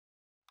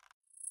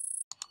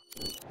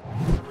How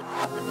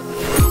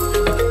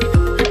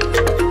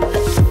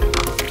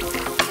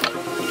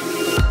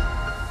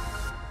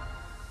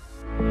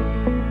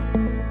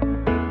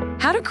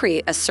to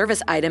create a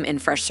service item in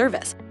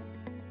Freshservice.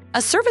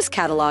 A service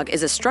catalog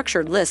is a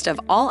structured list of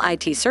all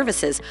IT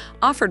services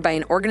offered by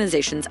an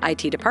organization's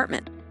IT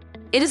department.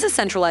 It is a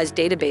centralized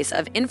database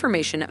of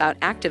information about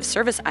active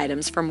service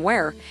items from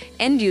where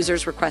end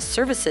users request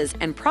services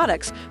and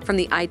products from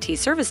the IT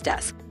service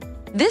desk.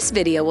 This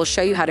video will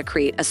show you how to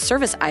create a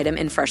service item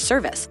in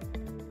Freshservice.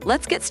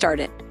 Let's get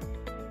started.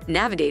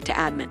 Navigate to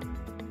Admin.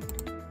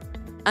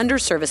 Under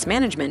Service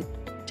Management,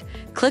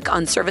 click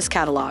on Service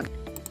Catalog.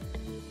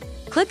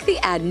 Click the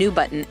Add New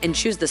button and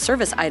choose the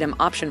Service Item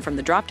option from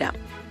the dropdown.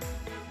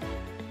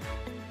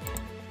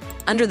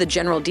 Under the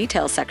General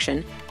Details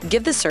section,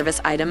 give the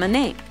service item a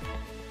name.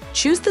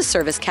 Choose the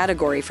service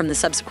category from the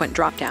subsequent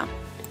dropdown.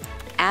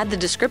 Add the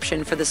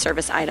description for the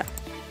service item.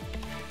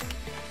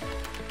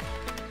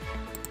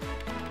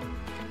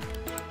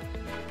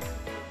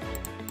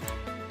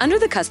 Under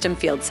the Custom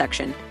Fields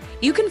section,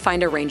 you can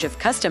find a range of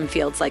custom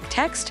fields like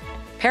text,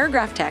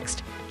 paragraph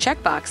text,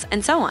 checkbox,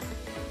 and so on.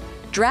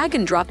 Drag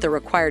and drop the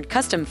required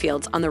custom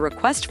fields on the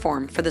request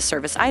form for the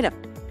service item.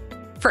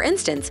 For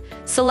instance,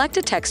 select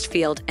a text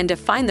field and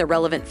define the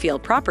relevant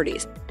field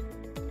properties.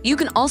 You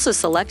can also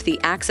select the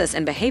access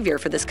and behavior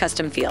for this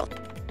custom field.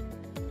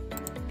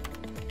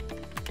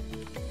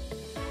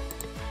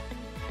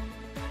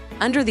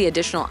 Under the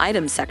Additional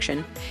Items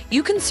section,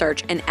 you can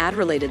search and add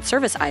related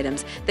service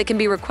items that can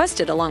be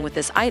requested along with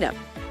this item.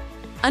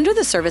 Under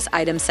the Service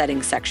Item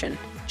Settings section,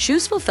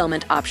 choose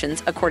fulfillment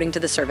options according to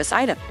the service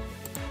item.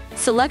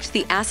 Select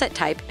the asset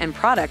type and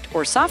product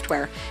or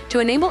software to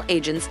enable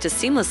agents to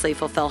seamlessly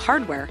fulfill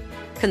hardware,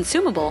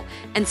 consumable,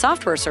 and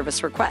software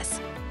service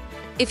requests.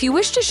 If you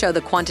wish to show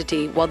the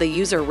quantity while the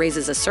user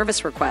raises a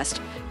service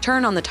request,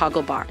 turn on the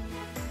toggle bar.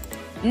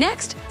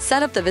 Next,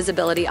 set up the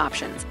visibility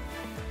options.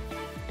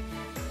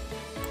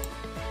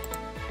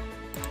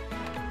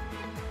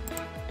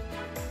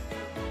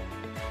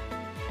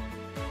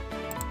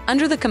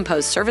 Under the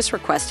Compose Service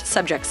Request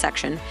Subject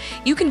section,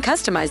 you can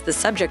customize the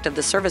subject of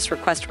the service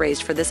request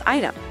raised for this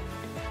item.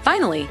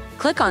 Finally,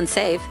 click on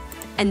Save,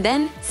 and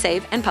then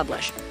Save and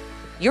Publish.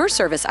 Your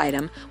service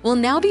item will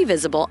now be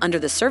visible under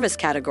the service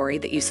category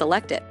that you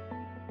selected.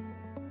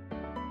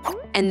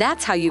 And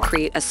that's how you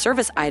create a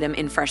service item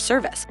in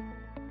Freshservice.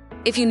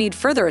 If you need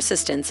further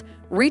assistance,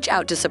 reach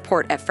out to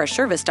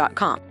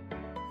support@freshservice.com.